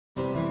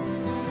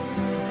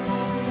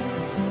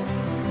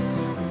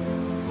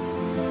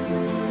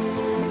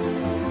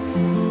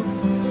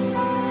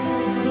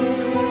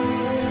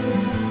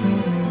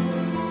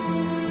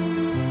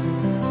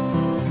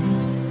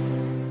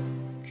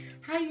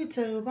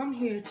YouTube, I'm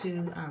here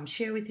to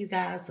share with you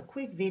guys a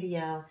quick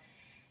video.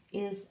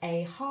 It's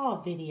a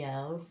haul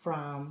video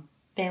from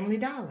Family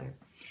Dollar.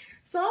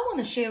 So I want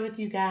to share with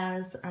you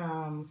guys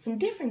some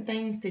different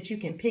things that you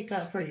can pick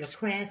up for your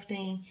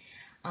crafting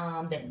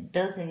that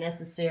doesn't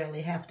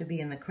necessarily have to be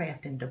in the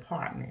crafting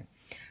department.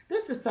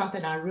 This is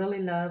something I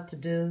really love to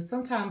do.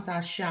 Sometimes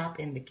I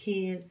shop in the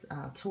kids'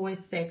 toy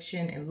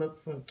section and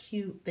look for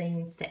cute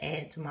things to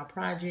add to my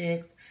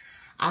projects.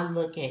 I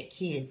look at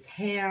kids'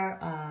 hair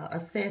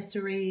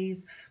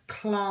accessories,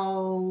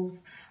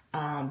 clothes,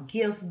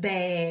 gift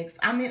bags.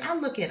 I mean, I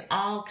look at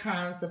all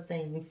kinds of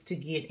things to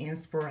get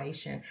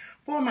inspiration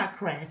for my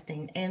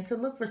crafting and to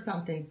look for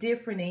something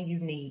different and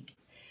unique.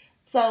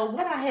 So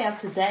what I have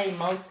today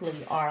mostly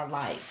are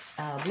like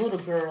little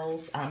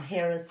girls'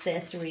 hair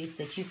accessories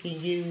that you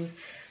can use.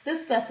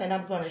 This stuff that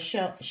I'm going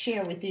to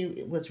share with you,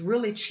 it was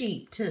really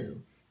cheap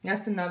too.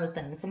 That's another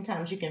thing.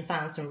 Sometimes you can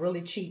find some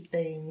really cheap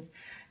things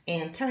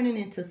and turn it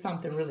into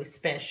something really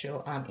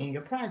special in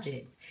your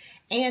projects.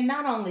 And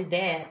not only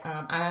that,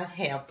 I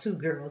have two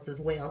girls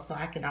as well, so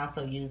I can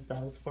also use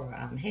those for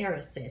hair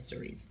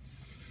accessories.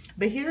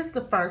 But here's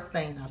the first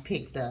thing I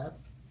picked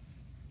up.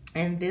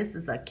 And this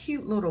is a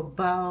cute little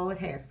bow. It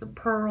has some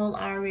pearl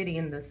already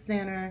in the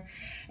center.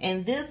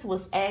 And this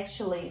was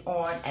actually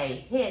on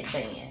a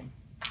headband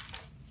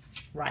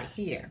right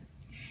here.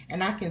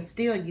 And I can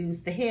still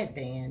use the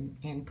headband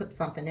and put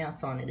something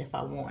else on it if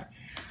I want.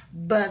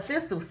 But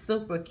this was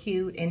super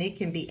cute, and it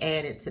can be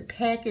added to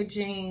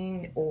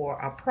packaging or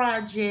a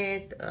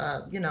project,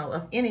 you know,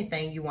 of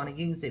anything you want to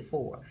use it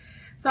for.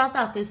 So I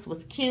thought this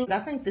was cute. I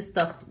think this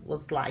stuff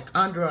was like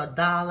under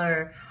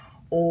 $1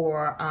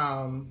 or,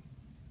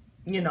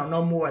 you know,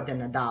 no more than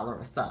 $1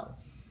 or so.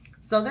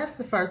 So that's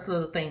the first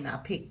little thing I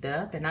picked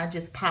up, and I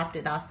just popped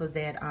it off of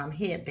that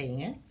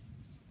headband.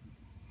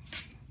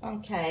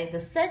 Okay,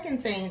 the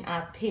second thing I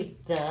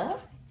picked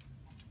up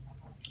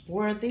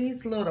were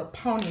these little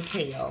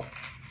ponytail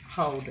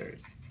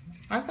holders.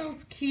 Aren't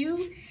those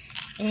cute?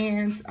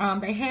 And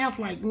they have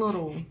like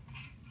little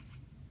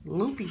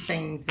loopy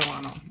things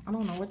on them. I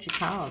don't know what you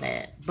call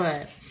that,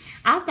 but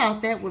I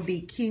thought that would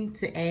be cute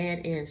to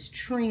add as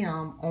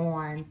trim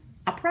on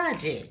a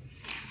project.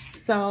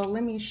 So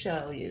let me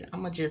show you.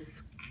 I'm gonna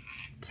just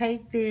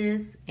take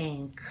this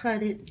and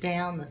cut it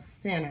down the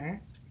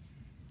center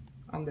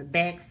on the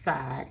back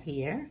side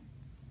here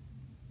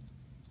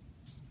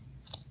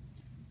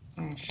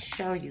and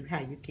show you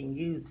how you can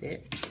use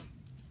it.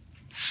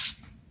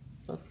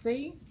 So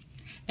see?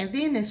 And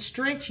then it's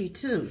stretchy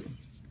too.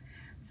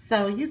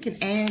 So you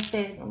can add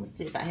that. Let me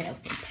see if I have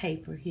some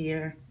paper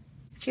here.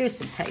 Here's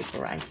some paper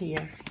right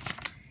here.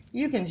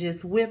 You can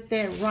just whip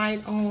that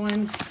right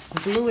on,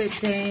 glue it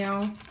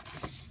down,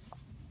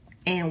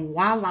 and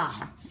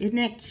voila. Isn't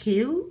that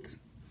cute?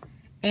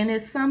 And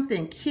it's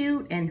something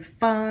cute and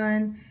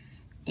fun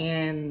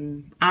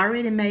and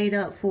already made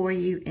up for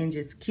you and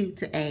just cute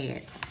to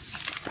add.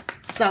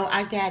 So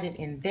I got it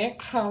in that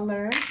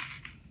color.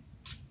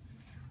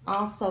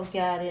 Also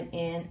got it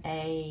in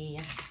a,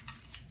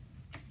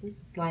 this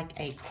is like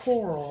a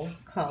coral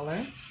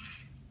color.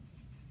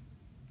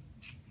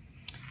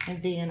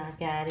 And then I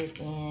got it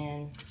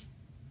in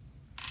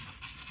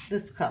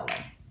this color.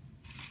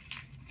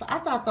 So I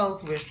thought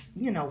those were,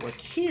 you know, were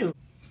cute.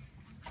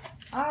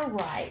 All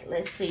right,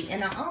 let's see.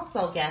 And I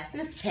also got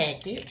this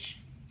package.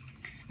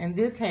 And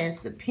this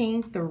has the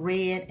pink, the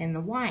red, and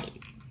the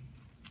white.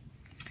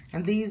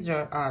 And these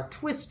are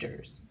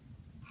twisters.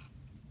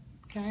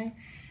 Okay.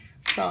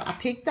 So I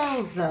picked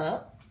those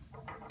up.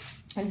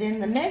 And then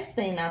the next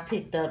thing I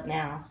picked up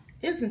now,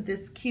 isn't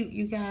this cute,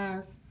 you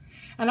guys?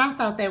 And I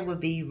thought that would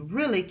be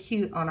really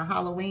cute on a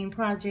Halloween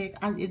project.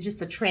 It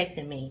just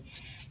attracted me.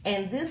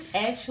 And this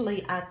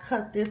actually, I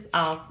cut this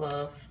off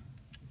of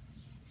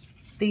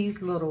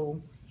these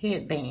little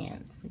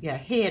headbands. Yeah,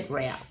 head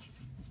wraps.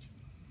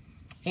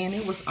 And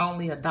it was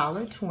only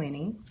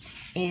 $1.20.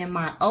 And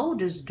my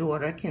oldest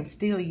daughter can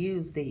still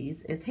use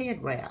these as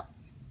head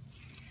wraps.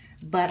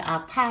 But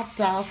I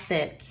popped off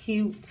that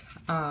cute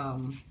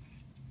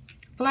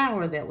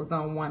flower that was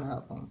on one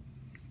of them.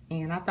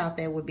 And I thought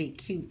that would be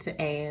cute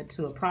to add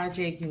to a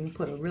project. You can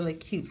put a really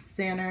cute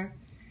center.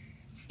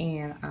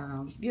 And,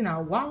 you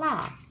know,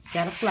 voila,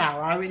 got a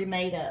flower already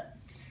made up.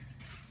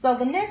 So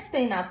the next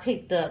thing I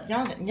picked up,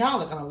 y'all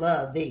are going to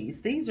love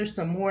these. These are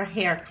some more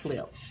hair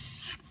clips.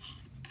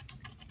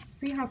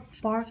 See how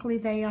sparkly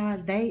they are?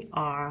 They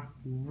are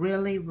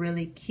really,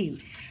 really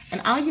cute. And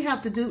all you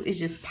have to do is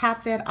just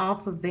pop that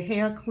off of the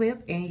hair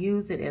clip and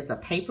use it as a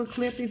paper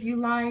clip if you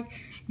like.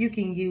 You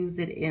can use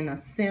it in the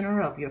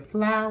center of your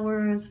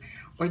flowers,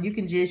 or you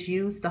can just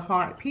use the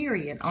heart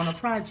period on a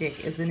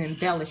project as an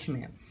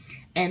embellishment.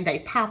 And they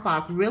pop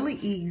off really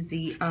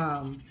easy.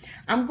 I'm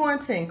going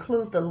to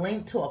include the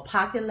link to a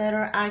pocket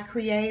letter I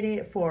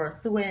created for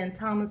Sue Ann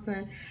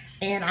Thomason.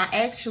 And I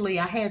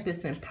had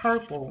this in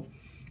purple.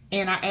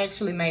 And I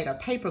actually made a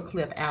paper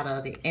clip out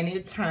of it, and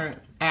it turned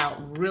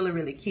out really,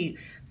 really cute.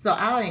 So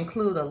I'll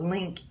include a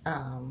link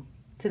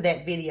to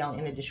that video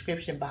in the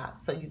description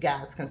box so you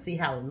guys can see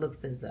how it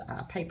looks as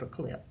a paper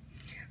clip.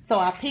 So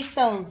I picked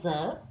those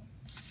up.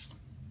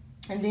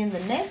 And then the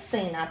next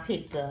thing I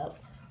picked up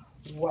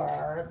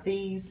were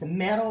these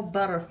metal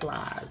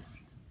butterflies.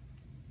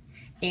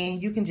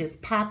 And you can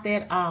just pop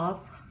that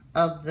off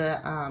of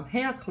the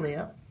hair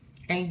clip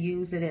and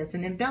use it as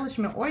an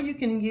embellishment, or you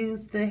can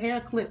use the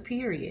hair clip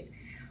period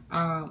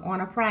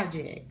on a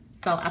project.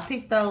 So I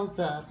picked those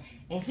up,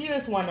 and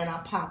here's one that I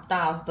popped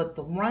off, but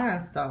the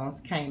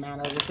rhinestones came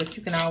out of it, but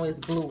you can always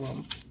glue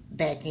them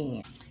back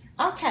in.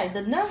 Okay, the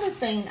another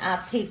thing I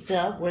picked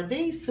up were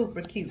these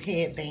super cute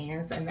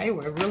headbands, and they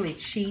were really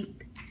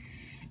cheap,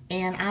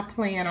 and I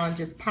plan on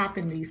just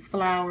popping these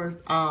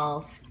flowers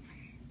off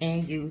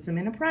and use them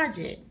in a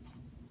project.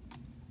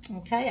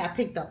 Okay, I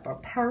picked up a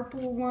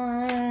purple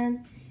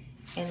one,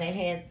 and they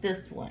had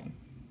this one.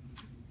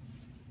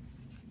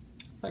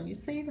 So you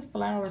see the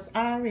flowers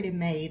already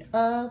made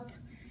up,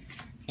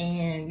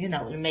 and you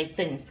know, to make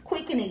things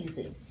quick and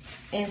easy.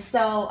 And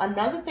so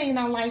another thing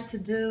I like to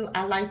do,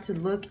 I like to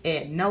look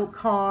at note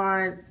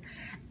cards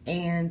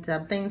and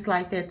things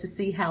like that to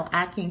see how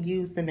I can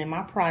use them in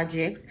my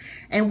projects.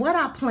 And what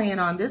I plan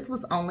on, this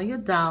was only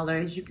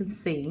 $1, as you can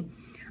see.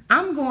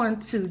 I'm going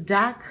to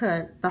die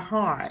cut the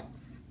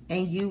hearts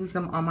and use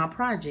them on my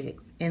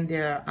projects, and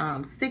there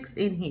are 6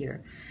 in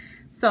here.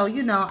 So,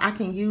 you know, I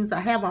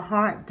have a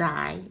heart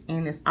die,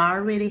 and it's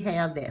already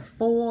have that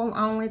foil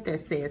on it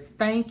that says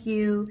thank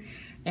you.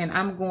 And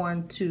I'm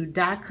going to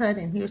die cut,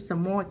 and here's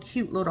some more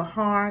cute little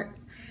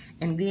hearts.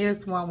 And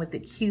there's one with the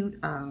cute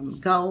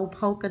gold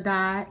polka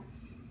dot.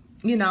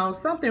 You know,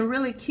 something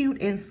really cute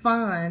and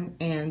fun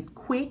and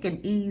quick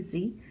and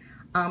easy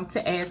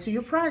to add to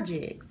your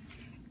projects.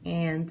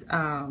 And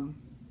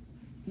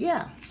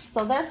yeah,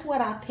 so that's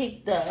what I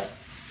picked up.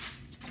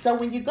 So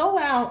when you go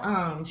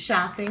out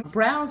shopping,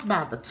 browse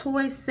by the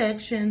toy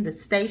section, the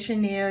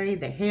stationery,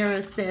 the hair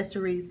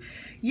accessories.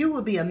 You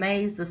will be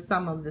amazed of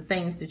some of the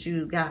things that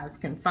you guys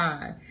can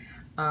find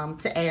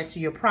to add to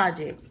your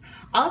projects.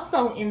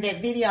 Also, in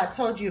that video I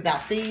told you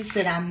about these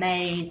that I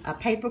made a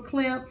paper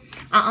clip.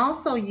 I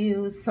also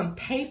used some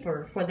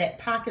paper for that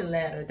pocket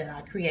letter that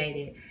I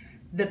created.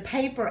 The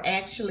paper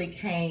actually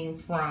came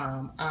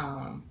from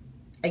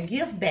a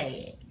gift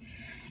bag.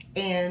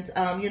 And,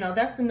 you know,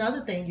 that's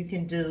another thing you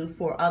can do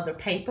for other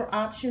paper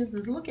options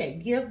is look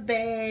at gift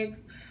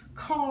bags,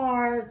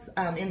 cards,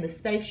 in the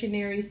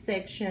stationery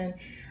section.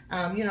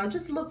 You know,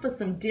 just look for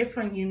some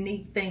different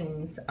unique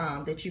things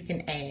that you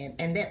can add.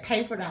 And that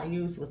paper that I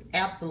used was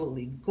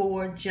absolutely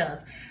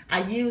gorgeous.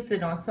 I used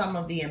it on some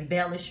of the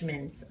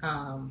embellishments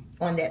on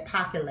that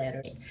pocket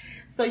letter.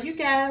 So you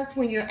guys,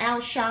 when you're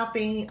out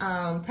shopping,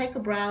 take a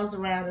browse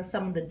around in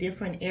some of the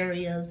different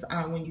areas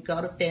when you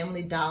go to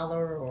Family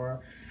Dollar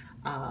or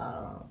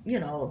you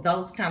know,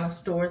 those kind of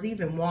stores,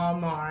 even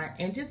Walmart,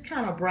 and just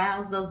kind of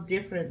browse those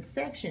different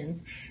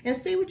sections and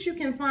see what you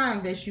can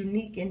find that's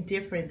unique and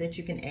different that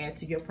you can add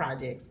to your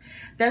projects.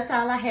 That's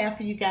all I have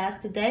for you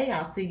guys today.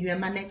 I'll see you in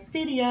my next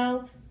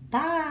video.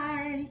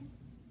 Bye.